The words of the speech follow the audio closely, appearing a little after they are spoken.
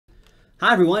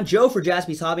Hi everyone, Joe for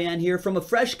Jaspys Hobbyland here. From a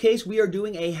fresh case, we are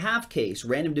doing a half case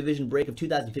random division break of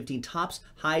 2015 Topps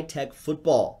High Tech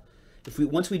Football.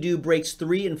 Once we do breaks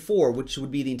 3 and 4, which would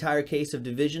be the entire case of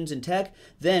divisions and tech,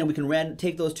 then we can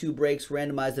take those two breaks,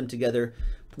 randomize them together,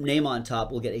 name on top.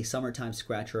 We'll get a summertime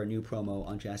scratcher, a new promo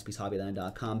on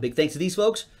JaspysHobbyland.com. Big thanks to these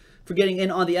folks for getting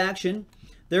in on the action.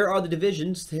 There are the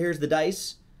divisions. Here's the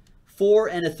dice. 4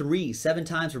 and a 3, 7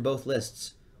 times for both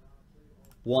lists.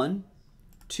 1,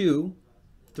 2,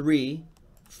 3,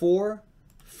 4,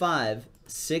 5,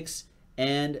 6,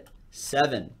 and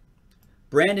 7.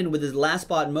 Brandon with his last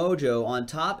spot mojo on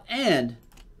top and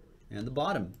the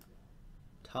bottom.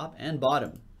 Top and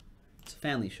bottom. It's a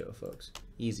family show, folks.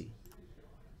 Easy.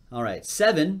 All right,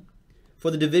 7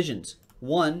 for the divisions.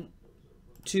 1,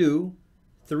 2,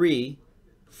 3,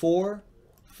 4,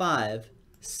 5,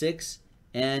 6,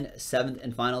 and 7th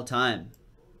and final time.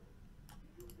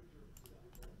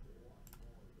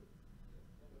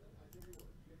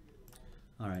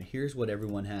 All right, here's what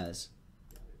everyone has.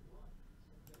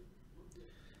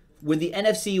 With the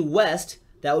NFC West,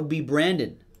 that would be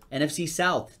Brandon. NFC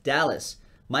South, Dallas.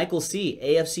 Michael C.,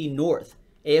 AFC North.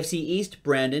 AFC East,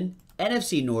 Brandon.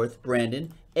 NFC North,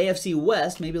 Brandon. AFC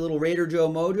West, maybe a little Raider Joe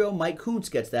Mojo. Mike Kuntz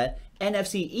gets that.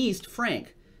 NFC East,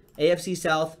 Frank. AFC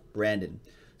South, Brandon.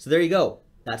 So there you go.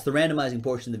 That's the randomizing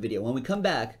portion of the video. When we come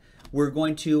back, we're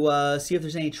going to see if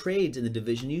there's any trades in the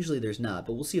division. Usually there's not,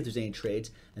 but we'll see if there's any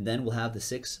trades. And then we'll have the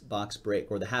 6-box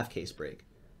break, or the half case break.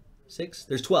 6?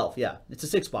 There's 12, yeah. It's a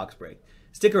 6-box break.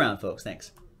 Stick around, folks.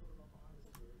 Thanks.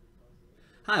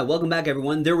 Hi, welcome back,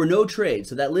 everyone. There were no trades,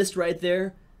 so that list right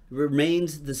there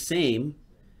remains the same.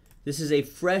 This is a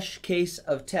fresh case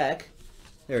of tech.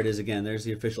 There it is again. There's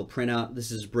the official printout. This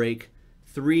is break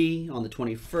 3 on the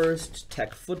 21st.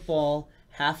 Tech football,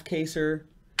 half caser.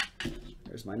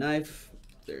 There's my knife.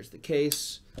 There's the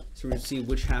case. So we're going to see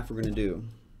which half we're going to do.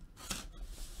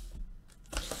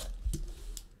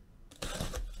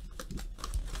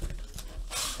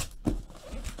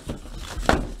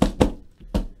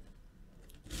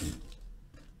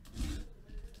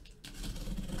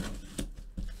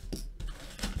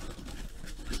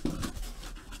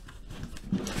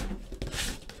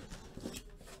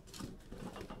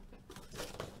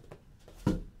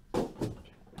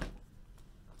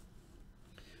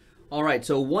 All right,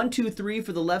 so 1, 2, 3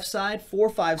 for the left side, 4,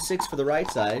 5, 6 for the right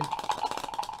side.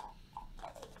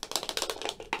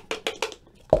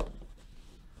 What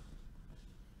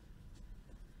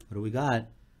do we got?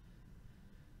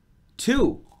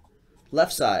 2,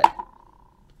 left side.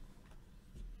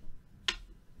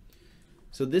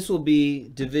 So this will be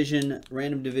division,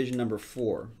 random division number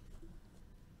 4.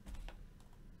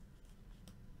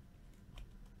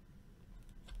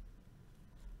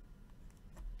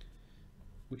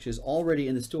 Which is already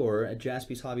in the store at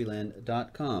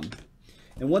JaspysHobbyland.com.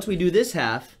 And once we do this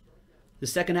half, the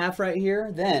second half right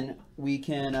here, then we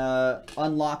can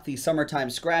unlock the summertime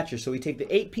scratcher. So we take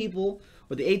the 8 people,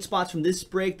 or the 8 spots from this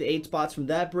break, the 8 spots from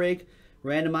that break,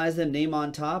 randomize them, name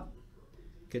on top,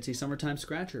 gets a summertime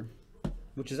scratcher,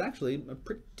 which is actually a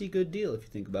pretty good deal if you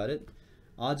think about it.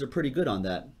 Odds are pretty good on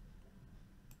that.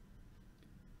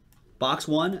 Box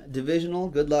 1, divisional,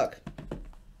 good luck.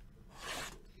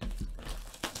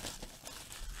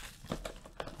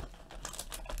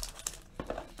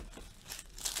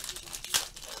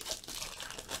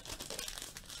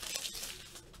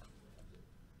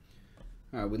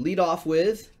 All right, we lead off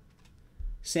with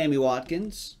Sammy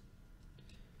Watkins.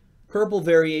 Purple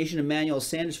variation, Emmanuel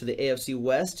Sanders for the AFC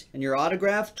West. And your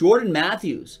autograph, Jordan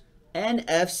Matthews,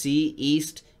 NFC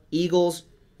East Eagles.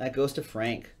 That goes to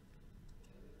Frank.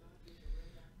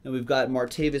 And we've got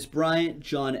Martavis Bryant,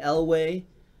 John Elway.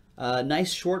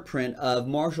 Nice short print of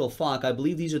Marshall Faulk. I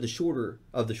believe these are the shorter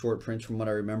of the short prints from what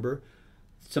I remember.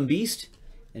 Some Beast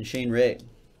and Shane Ray.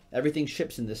 Everything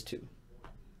ships in this too.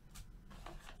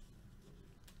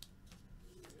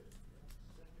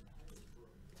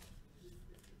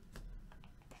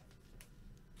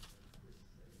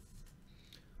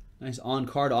 Nice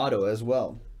on-card auto as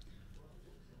well.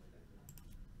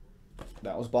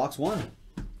 That was box 1.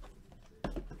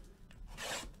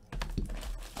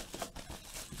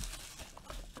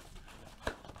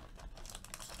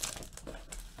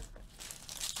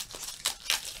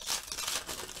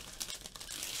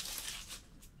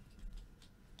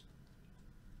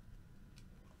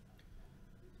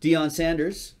 Deion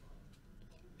Sanders.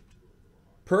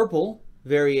 Purple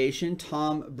variation,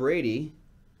 Tom Brady.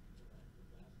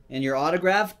 And your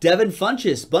autograph, Devin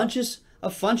Funchess. Bunches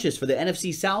of Funchess for the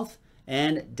NFC South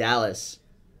and Dallas.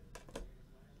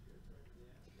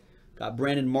 Got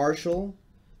Brandon Marshall,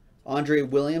 Andre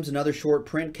Williams, another short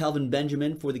print, Kelvin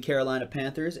Benjamin for the Carolina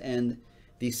Panthers, and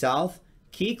the South,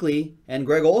 Kuechly, and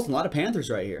Greg Olson. A lot of Panthers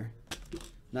right here.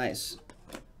 Nice.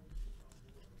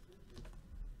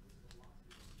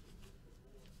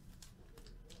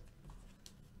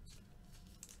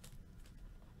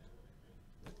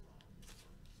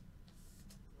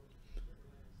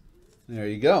 There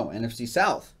you go, NFC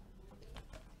South.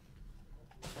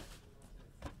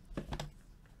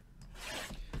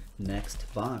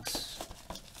 Next box.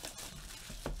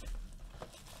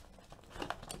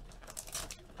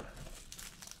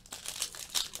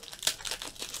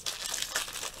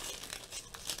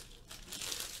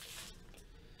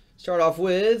 Start off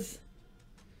with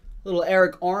little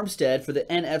Eric Armstead for the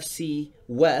NFC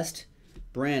West,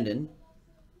 Brandon.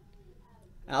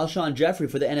 Alshon Jeffrey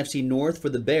for the NFC North for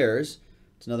the Bears.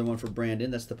 It's another one for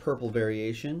Brandon. That's the purple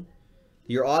variation.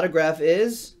 Your autograph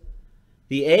is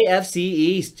the AFC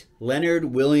East, Leonard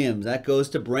Williams. That goes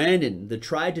to Brandon. The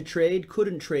tried to trade,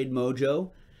 couldn't trade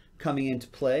mojo coming into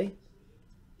play.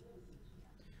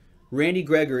 Randy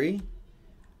Gregory,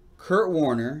 Kurt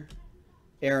Warner,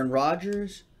 Aaron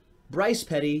Rodgers, Bryce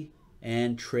Petty,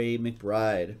 and Trey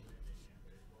McBride.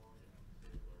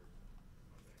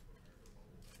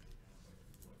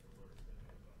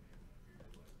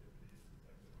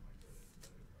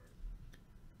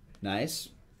 Nice.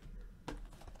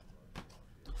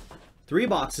 3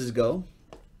 boxes go.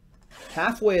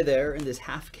 Halfway there in this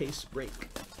half case break.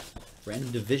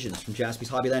 Random divisions from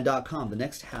JaspysHobbyland.com. The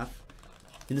next half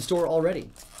in the store already.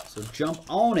 So jump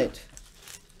on it,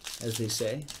 as they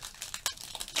say.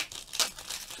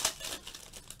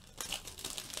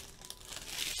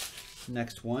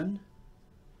 Next one.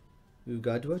 We've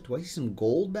got, do I see some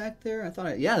gold back there? I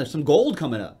thought, yeah, there's some gold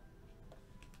coming up.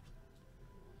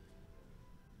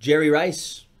 Jerry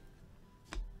Rice.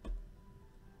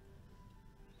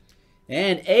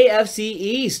 And AFC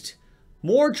East.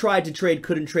 More tried to trade,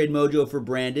 couldn't trade mojo for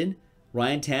Brandon.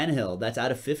 Ryan Tannehill. That's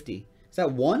out of 50. Is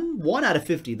that one? 1 out of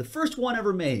 50. The first one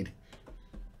ever made.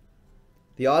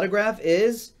 The autograph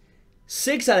is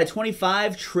 6 out of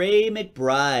 25, Trey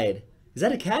McBride. Is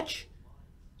that a catch?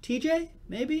 TJ?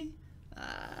 Maybe?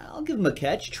 I'll give him a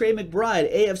catch. Trey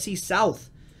McBride, AFC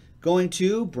South. Going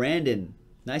to Brandon.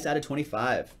 Nice out of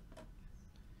 25.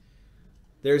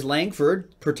 There's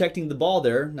Langford protecting the ball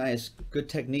there. Nice. Good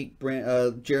technique,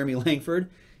 Jeremy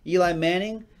Langford. Eli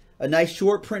Manning. A nice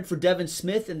short print for Devin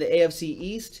Smith in the AFC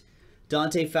East.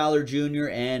 Dante Fowler Jr.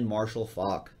 and Marshall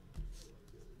Faulk.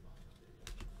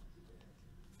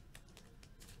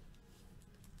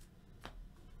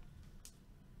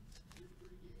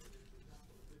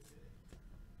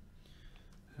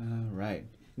 All right.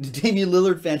 Damian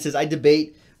Lillard fan says, I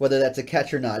debate whether that's a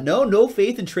catch or not. No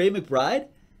faith in Trey McBride.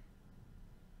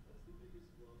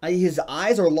 His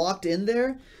eyes are locked in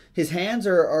there. His hands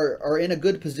are in a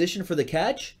good position for the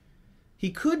catch. He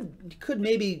could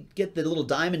maybe get the little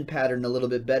diamond pattern a little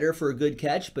bit better for a good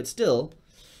catch, but still.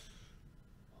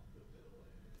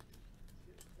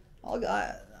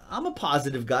 I'm a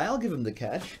positive guy. I'll give him the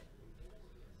catch.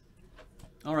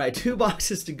 All right, 2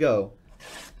 boxes to go.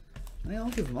 I'll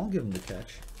give him the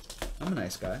catch. I'm a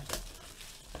nice guy.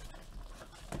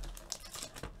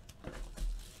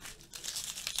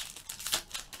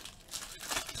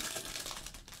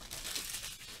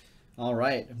 All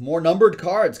right, more numbered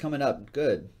cards coming up.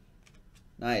 Good.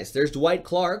 Nice. There's Dwight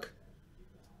Clark.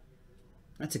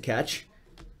 That's a catch.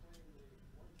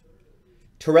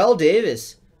 Terrell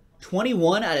Davis,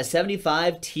 21 out of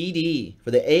 75 TD for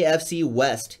the AFC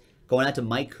West. Going out to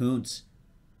Mike Kuntz.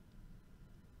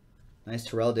 Nice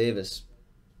Terrell Davis.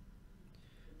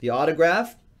 The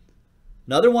autograph.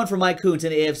 Another one for Mike Kuntz in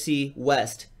the AFC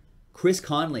West. Chris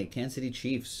Conley, Kansas City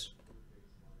Chiefs.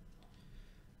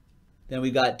 Then we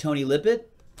got Tony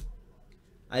Lippett,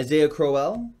 Isaiah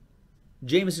Crowell,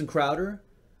 Jamison Crowder,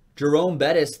 Jerome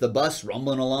Bettis, the bus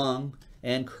rumbling along,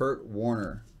 and Kurt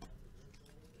Warner.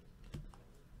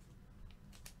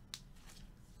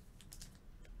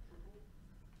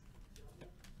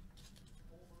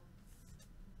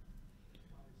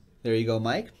 There you go,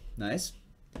 Mike. Nice.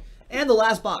 And the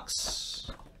last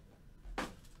box.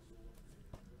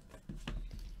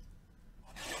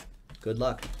 Good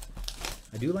luck.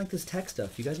 I do like this tech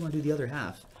stuff. You guys want to do the other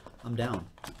half? I'm down.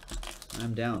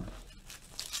 I'm down.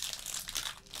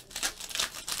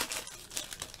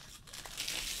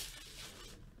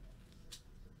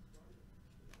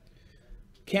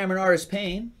 Cameron Artis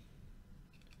Payne.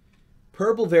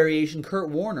 Purple variation, Kurt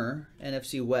Warner,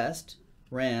 NFC West,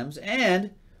 Rams.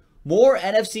 And more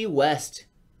NFC West.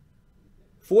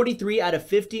 43 out of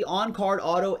 50. On-card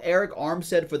auto, Eric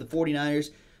Armstead for the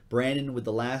 49ers. Brandon with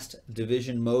the last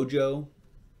division mojo.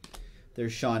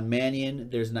 There's Sean Mannion.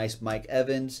 There's nice Mike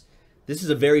Evans. This is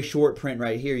a very short print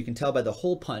right here. You can tell by the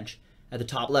hole punch at the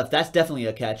top left. That's definitely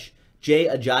a catch. Jay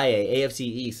Ajayi, AFC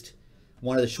East.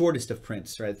 One of the shortest of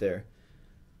prints right there.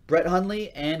 Brett Hundley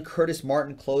and Curtis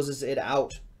Martin closes it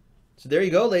out. So there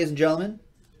you go, ladies and gentlemen.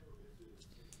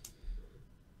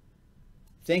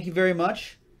 Thank you very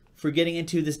much for getting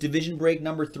into this division break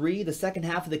number 3. The second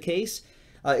half of the case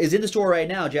is in the store right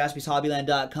now,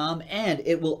 JaspysHobbyland.com, and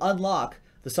it will unlock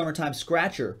the Summertime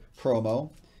Scratcher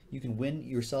promo. You can win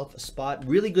yourself a spot.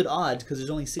 Really good odds because there's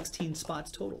only 16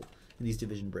 spots total in these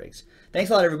division breaks.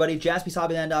 Thanks a lot, everybody.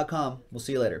 JaspysHobbyland.com. We'll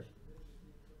see you later.